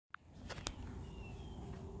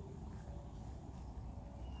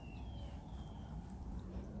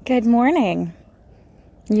Good morning.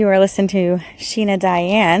 You are listening to Sheena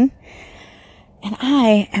Diane, and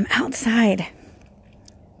I am outside.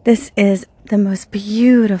 This is the most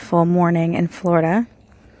beautiful morning in Florida,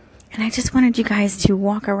 and I just wanted you guys to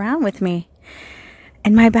walk around with me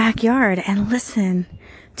in my backyard and listen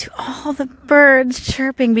to all the birds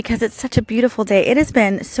chirping because it's such a beautiful day. It has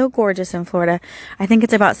been so gorgeous in Florida. I think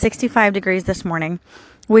it's about 65 degrees this morning,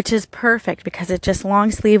 which is perfect because it's just long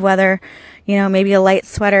sleeve weather, maybe a light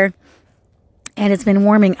sweater. And it's been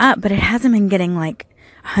warming up, but it hasn't been getting like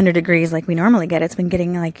 100 degrees like we normally get. It's been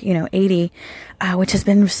getting like, 80, which has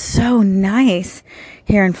been so nice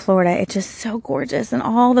here in Florida. It's just so gorgeous. And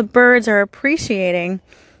all the birds are appreciating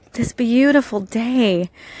this beautiful day.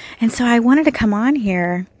 And so I wanted to come on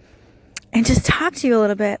here and just talk to you a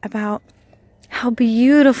little bit about how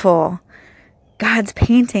beautiful God's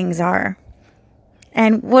paintings are.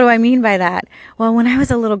 And what do I mean by that? Well, when I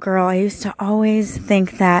was a little girl, I used to always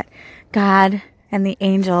think that God and the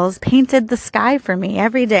angels painted the sky for me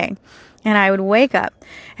every day. And I would wake up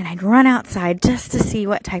and I'd run outside just to see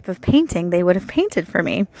what type of painting they would have painted for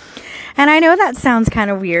me. And I know that sounds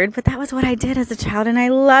kind of weird, but that was what I did as a child and I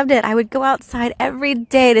loved it. I would go outside every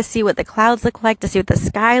day to see what the clouds looked like, to see what the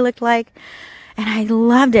sky looked like. And I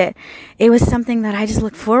loved it. It was something that I just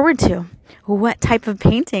looked forward to. What type of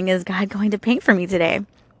painting is God going to paint for me today?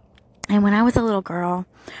 And when I was a little girl,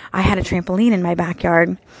 I had a trampoline in my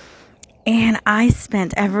backyard. And I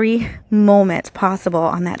spent every moment possible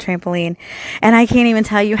on that trampoline. And I can't even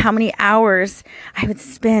tell you how many hours I would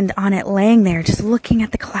spend on it laying there, just looking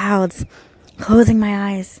at the clouds, closing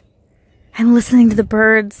my eyes, and listening to the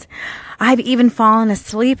birds. I've even fallen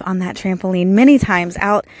asleep on that trampoline many times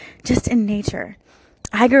out just in nature.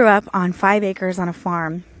 I grew up on 5 acres on a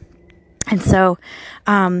farm. And so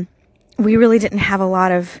we really didn't have a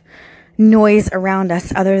lot of noise around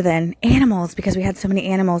us other than animals because we had so many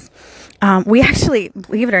animals. We actually,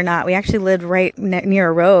 believe it or not, we actually lived right near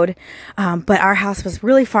a road, but our house was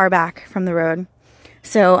really far back from the road.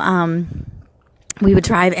 So we would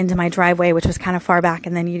drive into my driveway, which was kind of far back,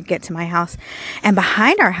 and then you'd get to my house. And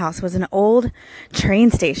behind our house was an old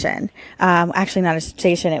train station. Actually, not a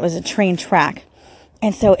station, it was a train track.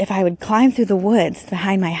 And so if I would climb through the woods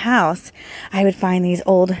behind my house, I would find these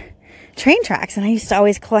old train tracks. And I used to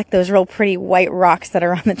always collect those real pretty white rocks that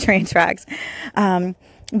are on the train tracks. But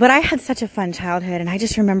I had such a fun childhood. And I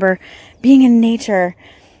just remember being in nature.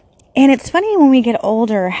 And it's funny when we get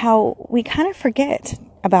older how we kind of forget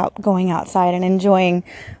about going outside and enjoying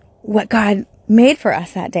what God made for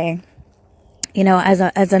us that day. As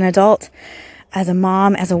an adult, as a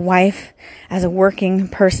mom, as a wife, as a working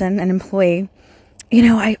person, an employee,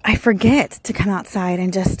 I forget to come outside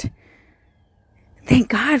and just thank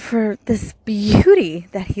God for this beauty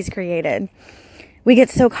that He's created. We get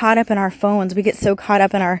so caught up in our phones. We get so caught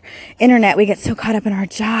up in our internet. We get so caught up in our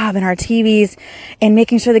job and our TVs and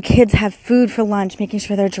making sure the kids have food for lunch, making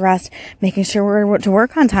sure they're dressed, making sure we're to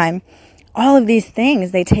work on time. All of these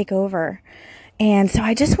things, they take over. And so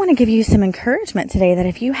I just want to give you some encouragement today that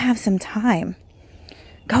if you have some time,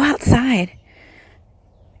 go outside,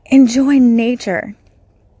 enjoy nature.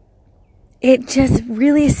 It just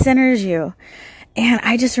really centers you. And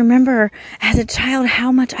I just remember as a child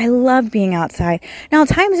how much I loved being outside. Now,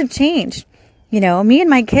 times have changed. Me and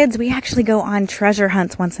my kids, we actually go on treasure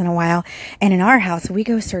hunts once in a while. And in our house, we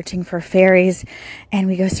go searching for fairies and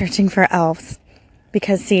we go searching for elves.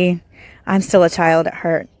 Because, see, I'm still a child at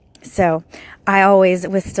heart. So I always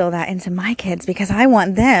instill that into my kids because I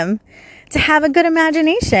want them to have a good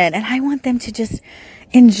imagination. And I want them to just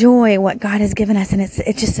enjoy what God has given us. And it's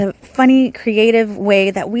just a funny, creative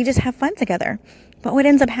way that we just have fun together. But what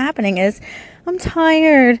ends up happening is, I'm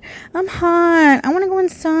tired, I'm hot, I want to go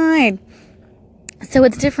inside. So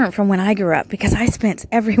it's different from when I grew up because I spent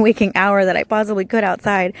every waking hour that I possibly could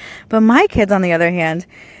outside. But my kids, on the other hand,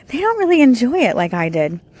 they don't really enjoy it like I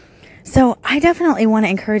did. So I definitely want to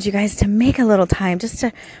encourage you guys to make a little time just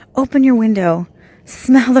to open your window,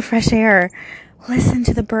 smell the fresh air, listen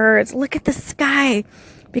to the birds, look at the sky,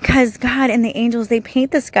 because God and the angels, they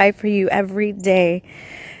paint the sky for you every day.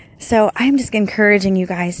 So I'm just encouraging you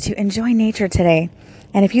guys to enjoy nature today.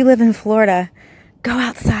 And if you live in Florida, go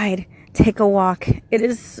outside, take a walk. It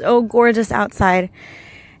is so gorgeous outside.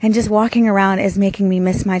 And just walking around is making me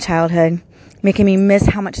miss my childhood, making me miss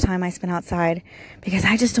how much time I spent outside, because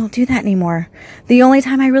I just don't do that anymore. The only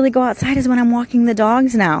time I really go outside is when I'm walking the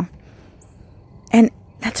dogs now. And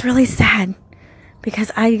that's really sad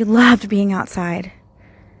because I loved being outside.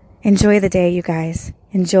 Enjoy the day, you guys.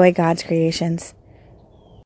 Enjoy God's creations.